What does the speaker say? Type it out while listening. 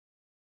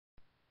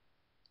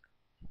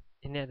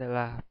Ini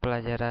adalah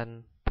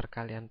pelajaran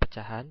perkalian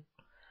pecahan.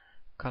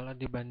 Kalau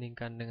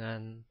dibandingkan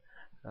dengan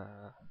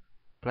eh,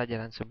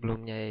 pelajaran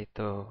sebelumnya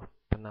yaitu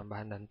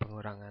penambahan dan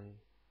pengurangan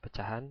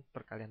pecahan,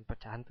 perkalian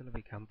pecahan itu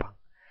lebih gampang.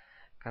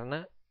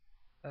 Karena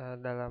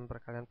dalam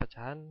perkalian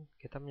pecahan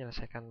kita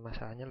menyelesaikan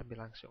masalahnya lebih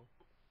langsung.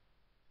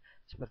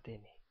 Seperti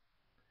ini.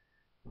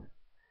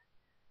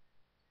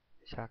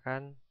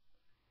 Misalkan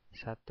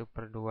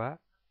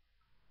 1/2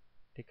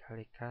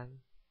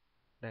 dikalikan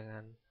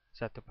dengan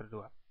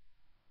 1/2.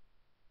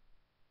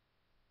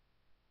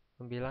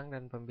 Pembilang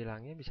dan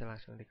pembilangnya bisa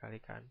langsung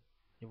dikalikan.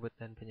 Penyebut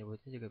dan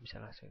penyebutnya juga bisa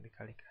langsung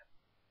dikalikan.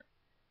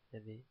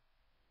 Jadi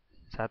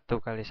 1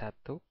 kali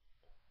 1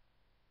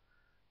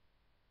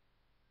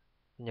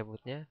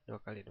 penyebutnya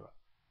 2 kali 2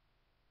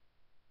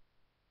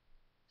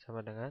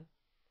 sama dengan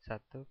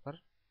 1/4.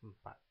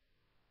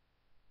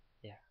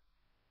 Ya,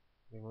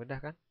 lebih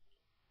mudah kan?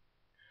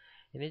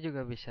 Ini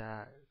juga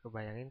bisa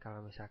kebayangin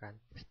kalau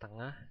misalkan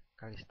setengah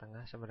kali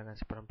setengah sama dengan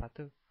 1/4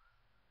 tuh.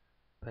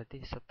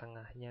 Berarti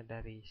setengahnya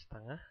dari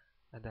setengah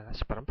adalah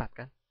 1/4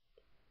 kan?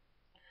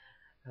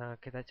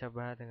 Kita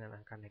coba dengan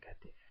angka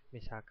negatif.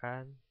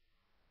 Misalkan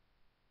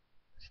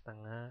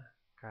setengah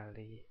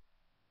kali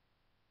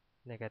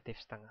negatif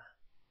setengah.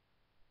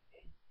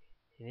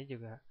 Ini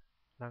juga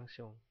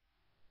langsung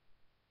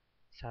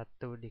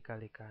 1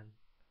 dikalikan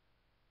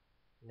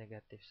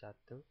negatif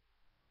 1,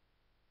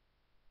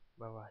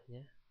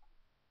 bawahnya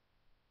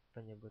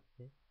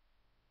penyebutnya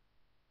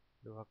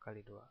 2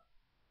 kali 2.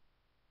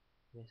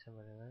 Ini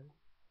sama dengan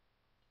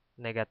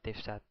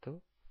negatif 1/2.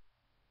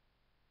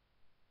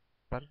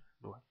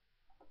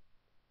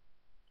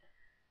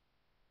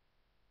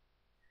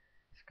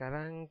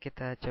 Sekarang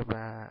kita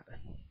coba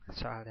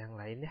soal yang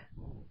lain ya.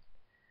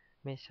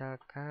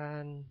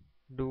 Misalkan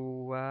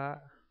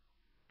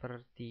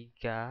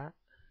 2/3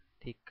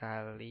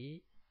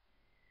 dikali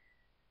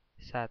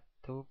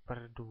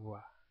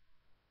 1/2.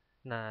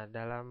 Nah,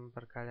 dalam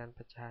perkalian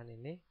pecahan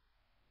ini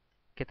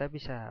kita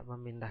bisa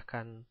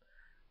memindahkan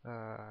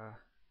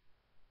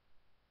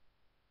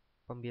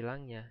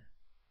pembilangnya.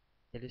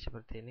 Jadi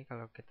seperti ini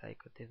kalau kita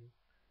ikutin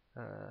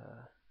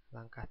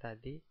langkah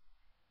tadi,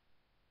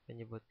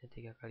 penyebutnya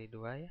 3 kali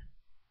 2 ya,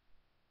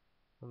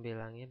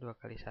 pembilangnya 2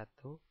 kali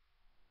 1.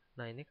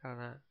 Nah, ini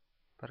karena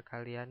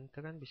perkalian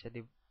itu kan bisa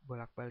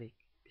dibolak-balik,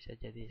 bisa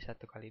jadi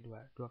 1 kali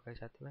 2. 2 kali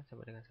 1 kan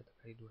sama dengan 1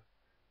 kali 2.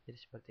 Jadi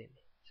seperti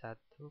ini,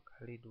 1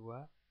 kali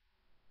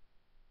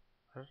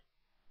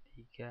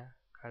 2/3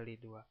 kali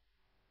 2.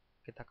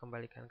 Kita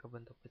kembalikan ke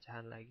bentuk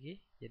pecahan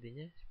lagi,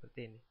 jadinya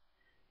seperti ini,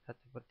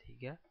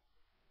 1/3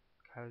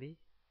 kali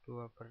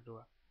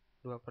 2/2.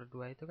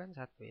 2/2 itu kan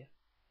 1 ya.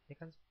 Ini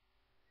kan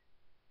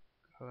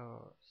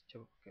kalau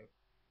coba pakai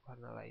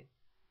warna lain,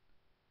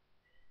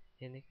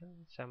 ini kan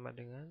sama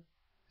dengan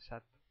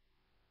 1.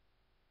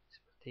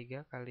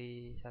 1/3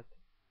 kali 1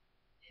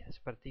 ya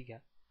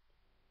 1/3.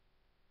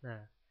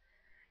 Nah,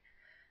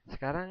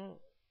 sekarang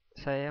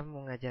saya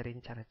mau ngajarin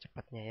cara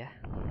cepatnya ya.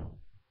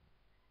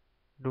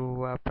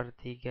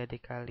 2/3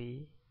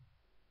 dikali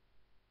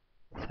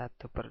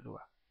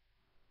 1/2.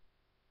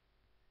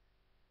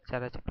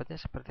 Cara cepatnya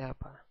seperti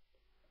apa?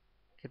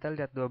 Kita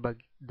lihat dua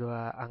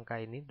angka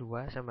ini,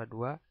 2 sama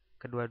 2.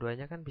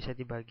 Kedua-duanya kan bisa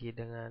dibagi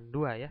dengan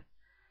 2 ya.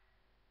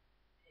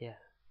 Ya.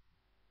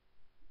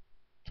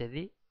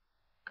 Jadi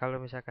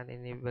kalau misalkan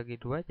ini bagi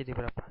 2 jadi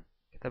berapa?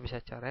 Kita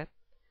bisa coret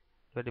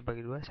 2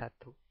 dibagi 2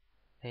 1.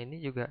 Nah, ini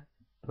juga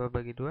 2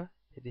 bagi 2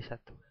 jadi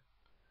 1.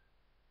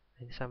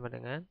 Ini sama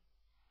dengan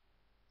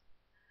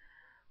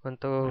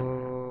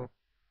untuk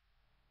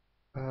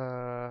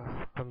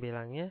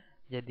pembilangnya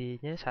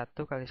jadinya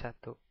 1 kali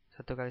 1.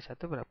 1 kali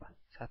 1 berapa?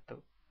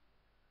 1.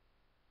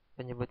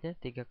 Penyebutnya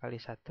 3 kali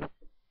 1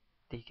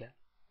 3.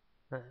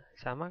 Nah,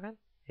 sama kan?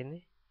 Ini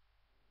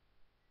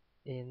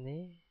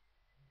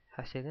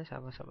hasilnya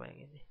sama-sama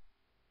yang ini.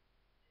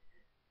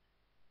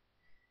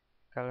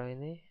 Kalau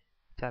ini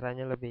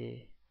caranya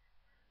lebih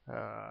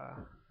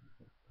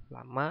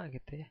lama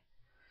gitu ya.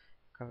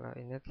 Kalau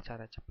ini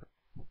cara cepat.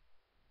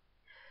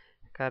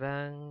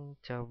 Sekarang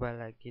coba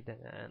lagi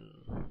dengan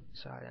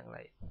soal yang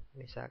lain.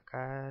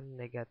 Misalkan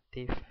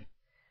negatif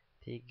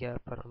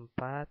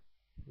 3/4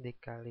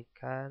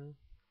 dikalikan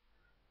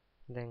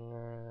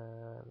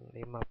dengan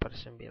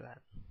 5/9.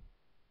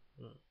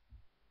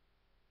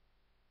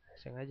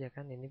 Sengaja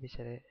kan ini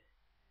bisa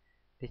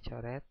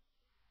dicoret.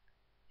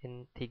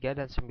 3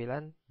 dan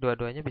 9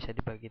 dua-duanya bisa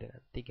dibagi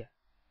dengan 3.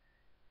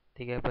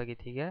 3 bagi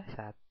 3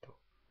 1.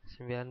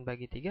 9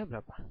 bagi 3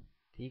 berapa?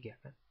 3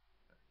 kan.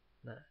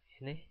 Nah,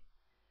 ini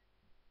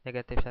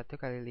negatif 1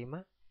 kali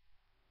 5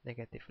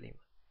 negatif 5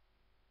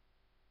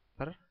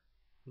 per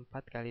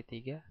 4 kali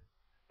 3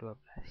 12.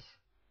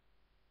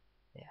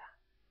 Ya,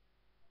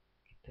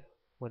 gitu.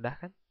 Mudah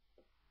kan?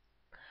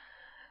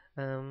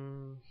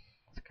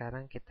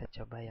 Sekarang kita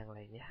coba yang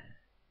lainnya.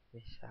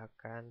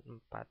 Misalkan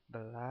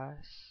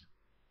 14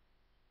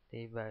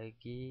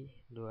 dibagi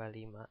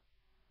 25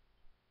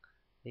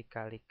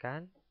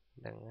 dikalikan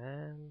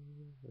dengan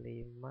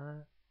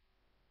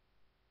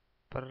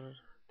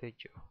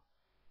 5/7.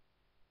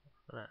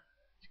 Nah,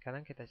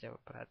 Sekarang kita coba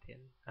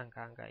perhatiin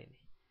angka-angka ini.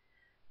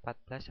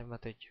 14 sama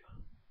 7.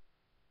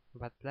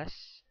 14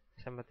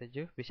 sama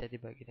 7 bisa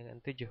dibagi dengan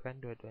 7 kan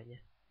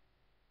dua-duanya.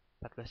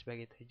 14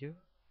 bagi 7,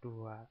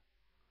 2.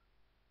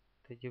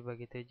 7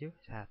 bagi 7,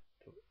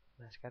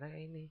 1. Nah sekarang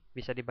ini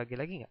bisa dibagi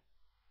lagi nggak?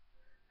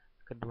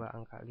 Kedua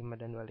angka 5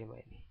 dan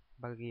 25 ini.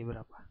 Bagi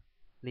berapa?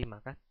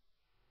 5 kan?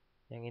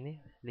 Yang ini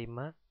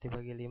 5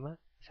 dibagi 5,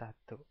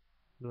 1.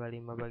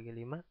 25 bagi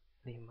 5,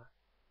 5.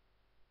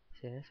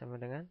 Hasilnya sama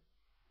dengan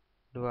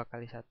 2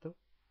 kali 1,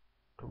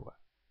 2.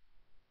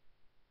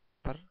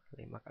 Per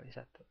 5 kali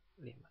 1,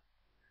 5.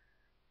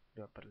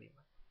 2 per 5.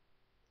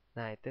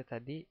 Nah itu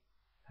tadi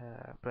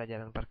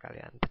pelajaran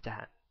perkalian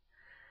pecahan.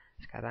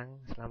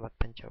 Sekarang selamat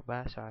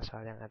mencoba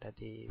soal-soal yang ada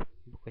di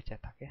buku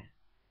cetak ya.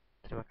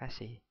 Terima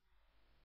kasih.